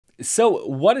So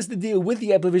what is the deal with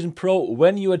the Apple Vision Pro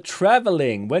when you are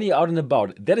traveling, when you're out and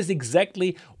about? That is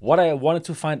exactly what I wanted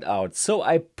to find out. So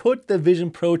I put the Vision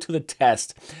Pro to the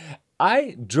test.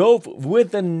 I drove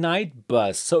with the night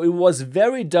bus, so it was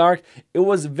very dark, it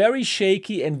was very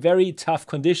shaky and very tough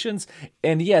conditions.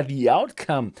 And yeah, the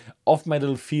outcome of my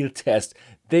little field test,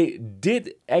 they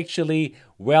did actually,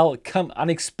 well, come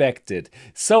unexpected.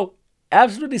 So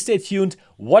absolutely stay tuned,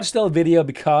 watch the whole video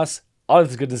because all of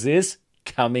this goodness is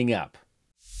coming up.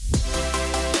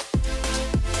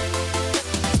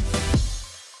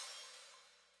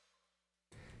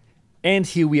 And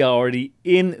here we are already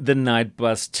in the night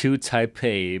bus to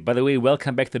Taipei. By the way,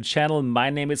 welcome back to the channel.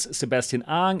 My name is Sebastian,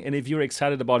 and if you're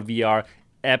excited about VR,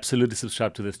 absolutely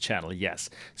subscribe to this channel, yes.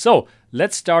 So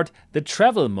let's start the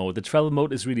travel mode. The travel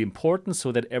mode is really important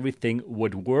so that everything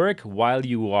would work while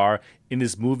you are in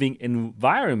this moving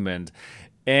environment.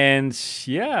 And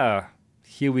yeah,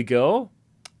 here we go.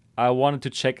 I wanted to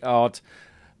check out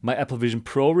my Apple Vision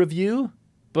Pro review,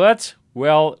 but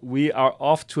well, we are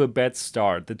off to a bad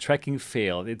start. The tracking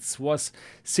failed. It was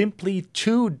simply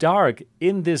too dark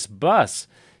in this bus.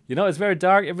 You know, it's very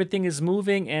dark, everything is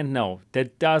moving, and no,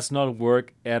 that does not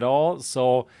work at all.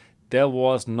 So that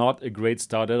was not a great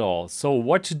start at all. So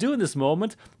what to do in this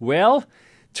moment? Well,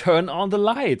 turn on the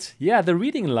light. Yeah, the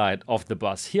reading light of the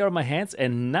bus. Here are my hands,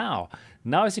 and now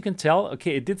as you can tell,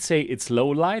 okay, it did say it's low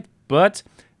light, but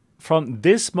from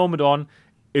this moment on,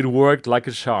 it worked like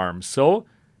a charm. So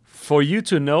for you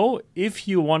to know, if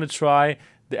you want to try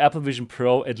the Apple Vision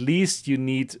Pro, at least you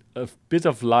need a bit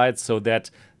of light so that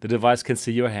the device can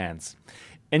see your hands.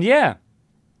 And yeah,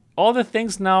 all the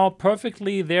things now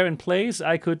perfectly there in place.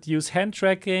 I could use hand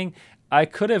tracking. I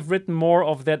could have written more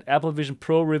of that Apple Vision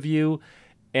Pro review,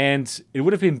 and it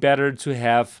would have been better to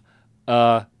have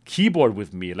a keyboard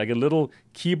with me, like a little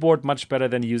keyboard, much better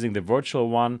than using the virtual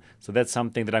one. So that's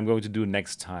something that I'm going to do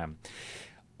next time.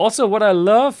 Also, what I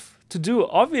love to do,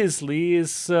 obviously,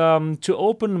 is to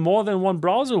open more than one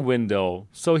browser window.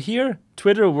 So here,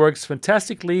 Twitter works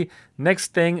fantastically.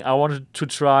 Next thing, I wanted to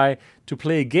try to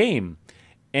play a game.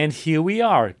 And here we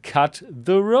are, cut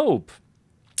the rope.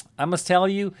 I must tell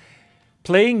you,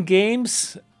 playing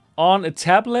games on a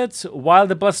tablet while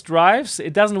the bus drives,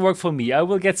 it doesn't work for me. I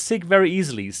will get sick very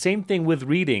easily. Same thing with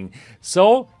reading.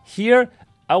 So here,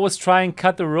 I was trying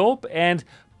cut the rope and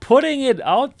putting it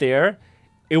out there.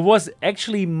 It was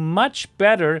actually much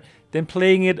better than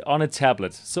playing it on a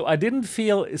tablet. So I didn't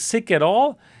feel sick at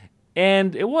all,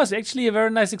 and it was actually a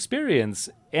very nice experience.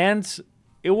 And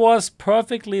it was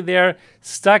perfectly there,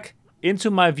 stuck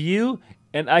into my view,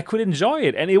 and I could enjoy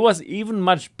it. And it was even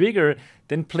much bigger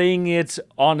than playing it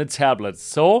on a tablet.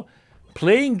 So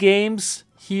playing games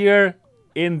here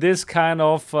in this kind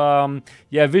of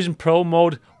Vision Pro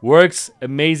mode works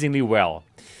amazingly well.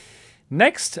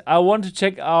 Next, I want to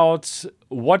check out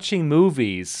watching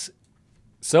movies.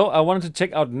 So I wanted to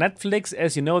check out Netflix.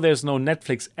 As you know, there's no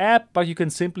Netflix app, but you can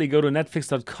simply go to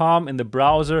netflix.com in the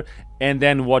browser and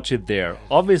then watch it there.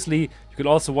 Obviously, you could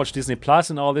also watch Disney Plus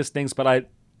and all these things, but I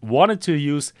wanted to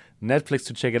use Netflix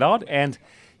to check it out. And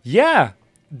yeah,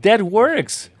 that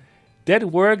works.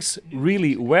 That works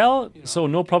really well, so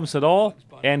no problems at all.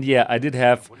 And yeah, I did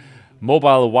have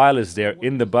mobile wireless there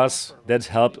in the bus. That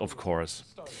helped, of course.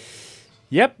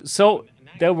 Yep, so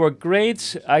that worked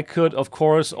great. I could, of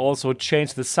course, also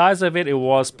change the size of it. It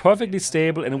was perfectly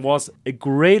stable and it was a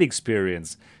great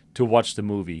experience to watch the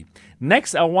movie.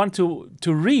 Next, I want to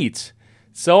read.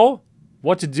 So,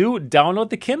 what to do? Download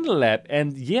the Kindle app.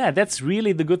 And yeah, that's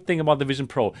really the good thing about the Vision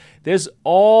Pro. There's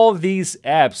all these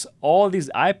apps, all these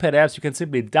iPad apps. You can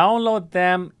simply download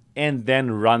them and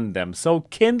then run them. So,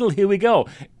 Kindle, here we go.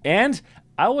 And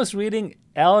I was reading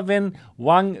Alvin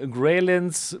Wang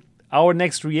Graelin's Our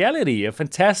Next Reality, a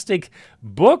fantastic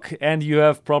book, and you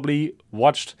have probably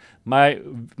watched my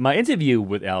interview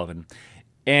with Alvin.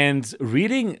 And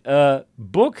reading a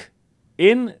book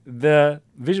in the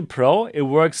Vision Pro, it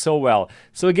works so well.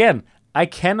 So again, I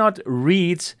cannot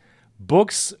read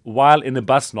books while in the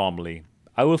bus normally.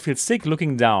 I will feel sick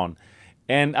looking down,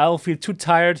 and I'll feel too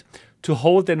tired to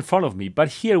hold it in front of me. But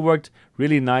here it worked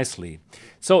really nicely.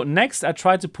 So next, I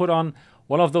tried to put on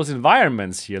one of those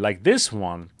environments here, like this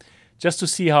one, just to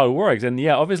see how it worked. And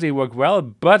yeah, obviously it worked well,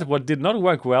 but what did not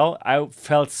work well, I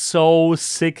felt so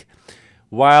sick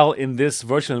while in this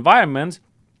virtual environment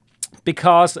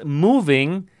because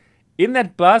moving in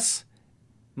that bus,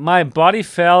 my body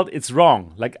felt it's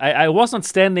wrong. Like I was not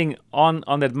standing on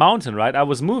that mountain, right? I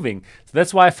was moving. So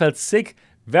that's why I felt sick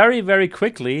very, very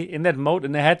quickly in that mode,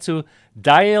 and I had to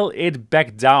dial it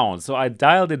back down. So I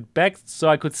dialed it back so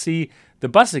I could see the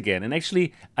bus again. And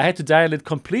actually, I had to dial it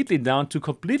completely down to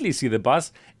completely see the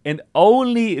bus, and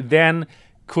only then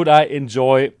could I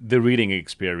enjoy the reading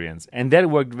experience. And that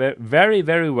worked very,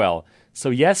 very well. So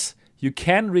yes, you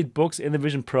can read books in the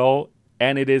Vision Pro,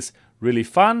 and it is really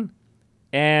fun.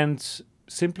 And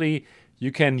simply,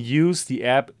 you can use the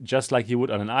app just like you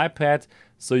would on an iPad.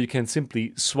 So you can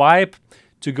simply swipe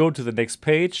to go to the next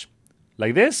page,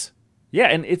 like this. Yeah,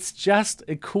 and it's just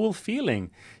a cool feeling.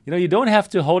 You know, you don't have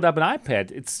to hold up an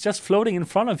iPad. It's just floating in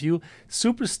front of you,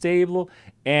 super stable,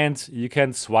 and you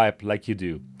can swipe like you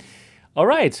do. All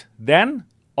right, then,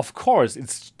 of course,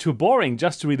 it's too boring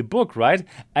just to read a book, right?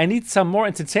 I need some more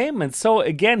entertainment. So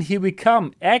again, here we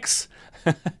come, X.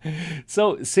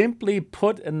 So simply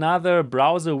put another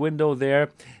browser window there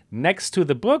next to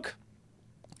the book.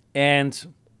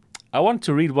 And I want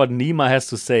to read what Nima has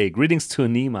to say. Greetings to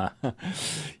Nima.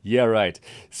 Yeah, right.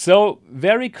 So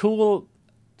very cool.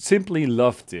 Simply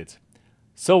loved it.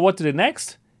 So what to do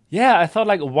next? Yeah, I thought,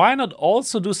 like, why not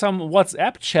also do some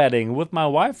WhatsApp chatting with my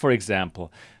wife, for example?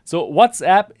 So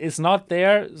WhatsApp is not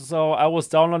there, so I was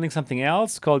downloading something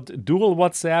else called Dual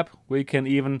WhatsApp, where you can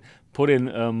even put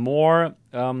in more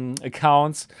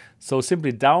accounts. So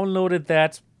simply downloaded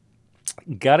that,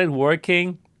 got it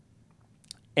working,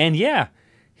 and yeah,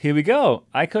 here we go.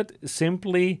 I could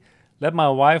simply let my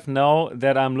wife know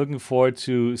that I'm looking forward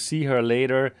to see her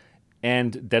later,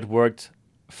 and that worked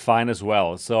fine as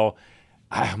well. So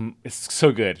it's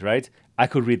so good, right? I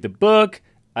could read the book,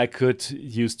 I could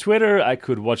use Twitter, I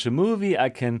could watch a movie, I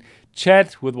can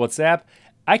chat with WhatsApp.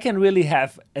 I can really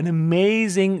have an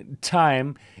amazing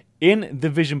time in the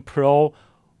Vision Pro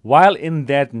while in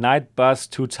that night bus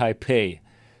to Taipei.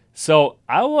 So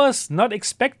I was not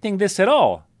expecting this at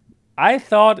all. I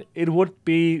thought it would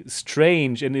be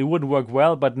strange and it wouldn't work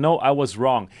well, but no, I was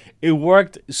wrong. It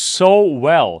worked so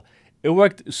well. It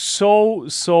worked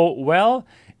so well.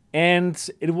 And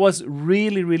it was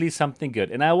really, really something good.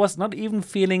 And I was not even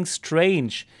feeling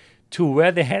strange to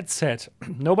wear the headset.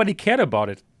 Nobody cared about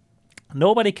it.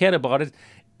 Nobody cared about it.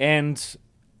 And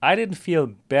I didn't feel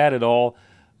bad at all,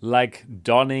 like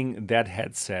donning that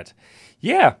headset.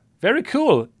 Yeah, very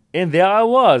cool. And there I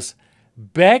was,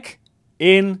 back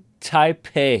in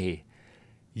Taipei.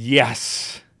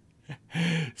 Yes.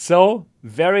 So,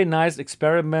 very nice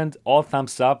experiment. All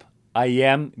thumbs up. I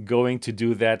am going to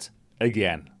do that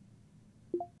again.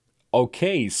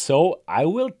 Okay, so I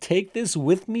will take this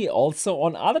with me also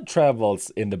on other travels.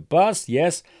 In the bus,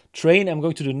 yes. Train I'm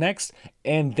going to do next.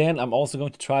 And then I'm also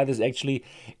going to try this actually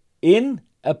in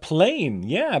a plane.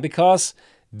 Yeah, because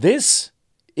this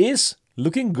is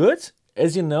looking good,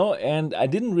 as you know. And I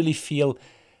didn't really feel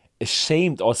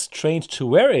ashamed or strange to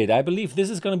wear it. I believe this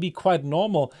is going to be quite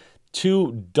normal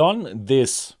to don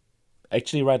this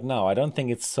actually right now. I don't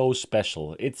think it's so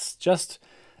special. It's just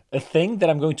a thing that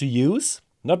I'm going to use.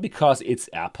 Not because it's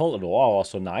Apple and oh,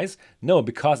 so nice. No,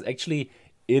 because actually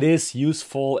it is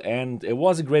useful and it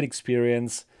was a great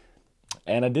experience.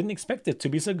 And I didn't expect it to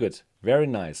be so good. Very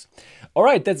nice. All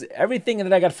right, that's everything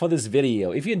that I got for this video.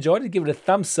 If you enjoyed it, give it a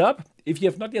thumbs up. If you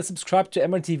have not yet subscribed to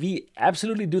MRTV,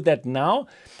 absolutely do that now.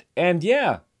 And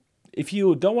yeah, if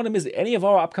you don't want to miss any of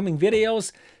our upcoming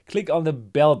videos, click on the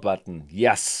bell button.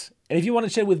 Yes. And if you want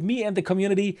to chat with me and the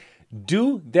community,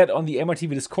 do that on the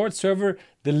MRTV Discord server.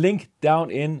 The link down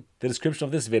in the description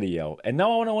of this video. And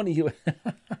now I want to hear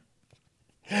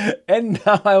and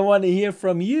now I want to hear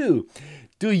from you.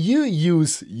 Do you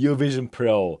use your Vision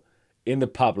Pro in the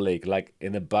public, like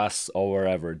in the bus or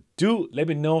wherever? Do let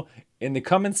me know in the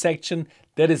comment section.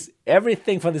 That is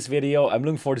everything for this video. I'm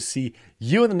looking forward to see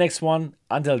you in the next one.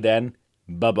 Until then,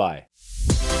 bye-bye.